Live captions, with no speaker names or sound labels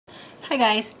Hi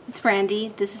guys, it's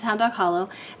Brandy. This is Hound Dog Hollow,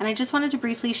 and I just wanted to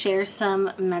briefly share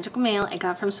some magical mail I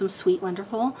got from some sweet,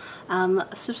 wonderful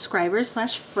subscribers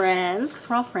slash friends, because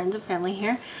we're all friends and family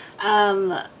here,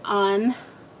 while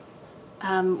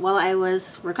I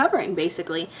was recovering,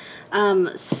 basically.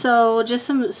 So just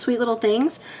some sweet little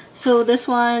things. So this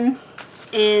one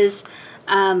is,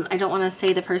 I don't want to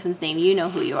say the person's name. You know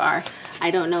who you are. I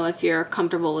don't know if you're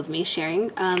comfortable with me sharing.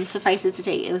 Suffice it to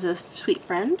say, it was a sweet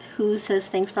friend who says,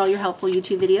 thanks for all your helpful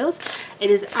YouTube videos.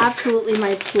 It is absolutely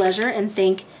my pleasure, and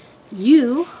thank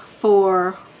you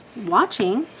for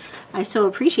watching. I so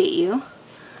appreciate you.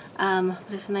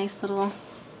 There's a nice little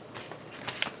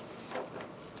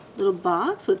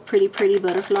box with pretty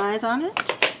butterflies on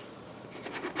it.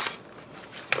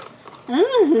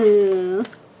 Ooh,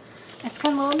 it's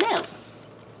got a little note.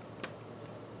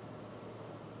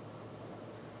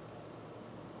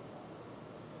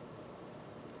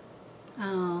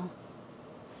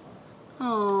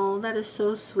 Oh, that is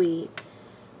so sweet.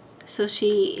 So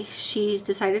she's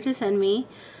decided to send me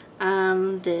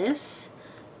this.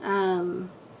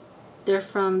 They're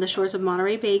from the shores of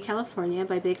Monterey Bay, California,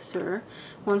 by Big Sur.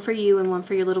 One for you and one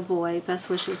for your little boy. Best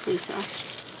wishes, Lisa.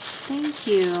 Thank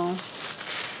you.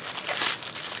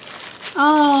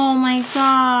 Oh my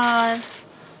God,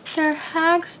 they're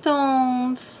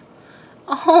hagstones.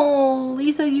 Oh,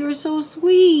 Lisa, you're so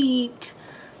sweet.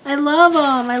 I love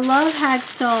them. I love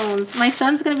hagstones. My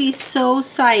son's going to be so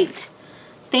psyched.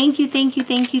 Thank you, thank you,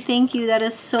 thank you, thank you. That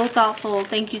is so thoughtful.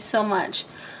 Thank you so much.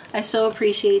 I so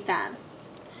appreciate that.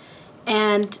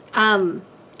 And I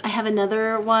have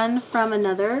another one from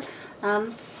another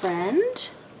friend.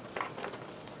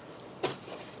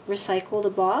 Recycled a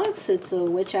box. It's a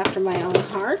witch after my own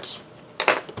heart.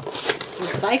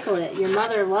 Recycle it. Your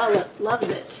mother loves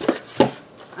it.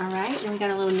 Alright, then we got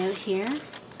a little note here.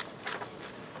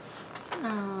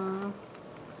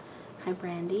 Hi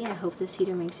Brandy, I hope this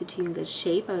heater makes it to you in good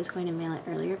shape. I was going to mail it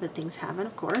earlier, but things haven't,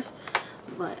 of course.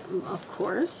 But, of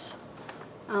course.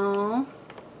 Oh.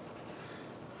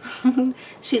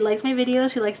 She likes my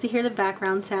videos. She likes to hear the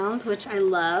background sounds, which I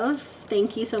love.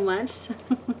 Thank you so much.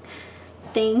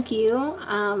 Thank you.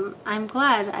 I'm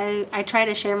glad. I try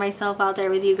to share myself out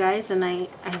there with you guys, and I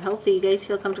hope that you guys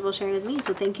feel comfortable sharing with me,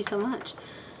 so thank you so much.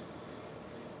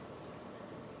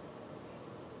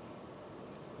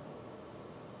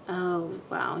 Oh,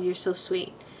 wow, you're so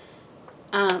sweet.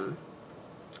 I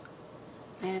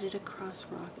added a cross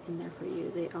rock in there for you.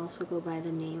 They also go by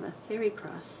the name of Fairy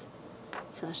Cross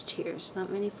 / Tears. Not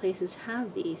many places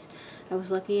have these. I was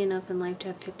lucky enough in life to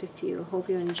have picked a few. Hope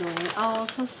you enjoy it. Oh,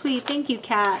 so sweet. Thank you,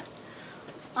 Kat.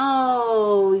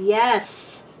 Oh,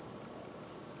 yes.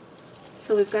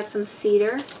 So we've got some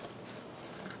cedar,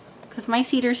 because my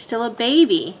cedar's still a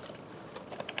baby.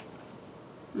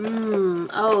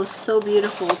 Oh, so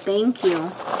beautiful. Thank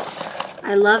you.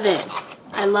 I love it.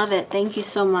 I love it. Thank you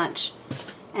so much.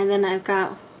 And then I've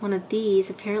got one of these.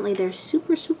 Apparently they're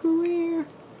super rare.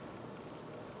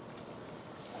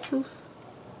 So,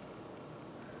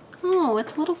 oh,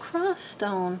 it's a little cross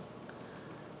stone.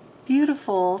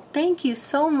 Beautiful. Thank you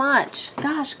so much.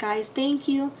 Gosh, guys, thank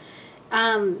you.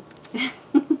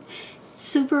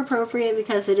 Super appropriate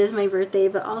because it is my birthday,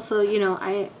 but also, you know,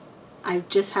 I've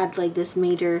just had like this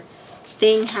major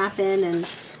thing happen, and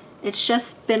it's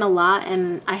just been a lot,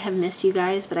 and I have missed you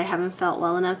guys, but I haven't felt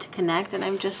well enough to connect, and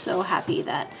I'm just so happy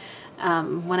that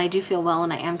when I do feel well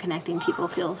and I am connecting, people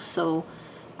feel so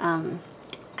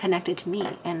connected to me,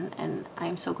 and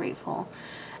I'm so grateful.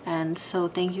 And so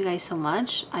thank you guys so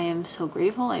much. I am so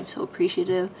grateful. I'm so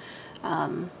appreciative.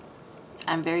 I'm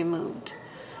very moved.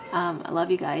 I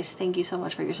love you guys. Thank you so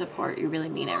much for your support. You really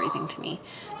mean everything to me.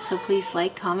 So please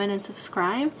like, comment, and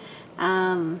subscribe.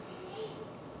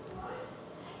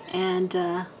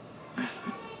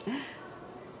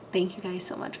 Thank you guys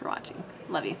so much for watching.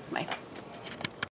 Love you. Bye.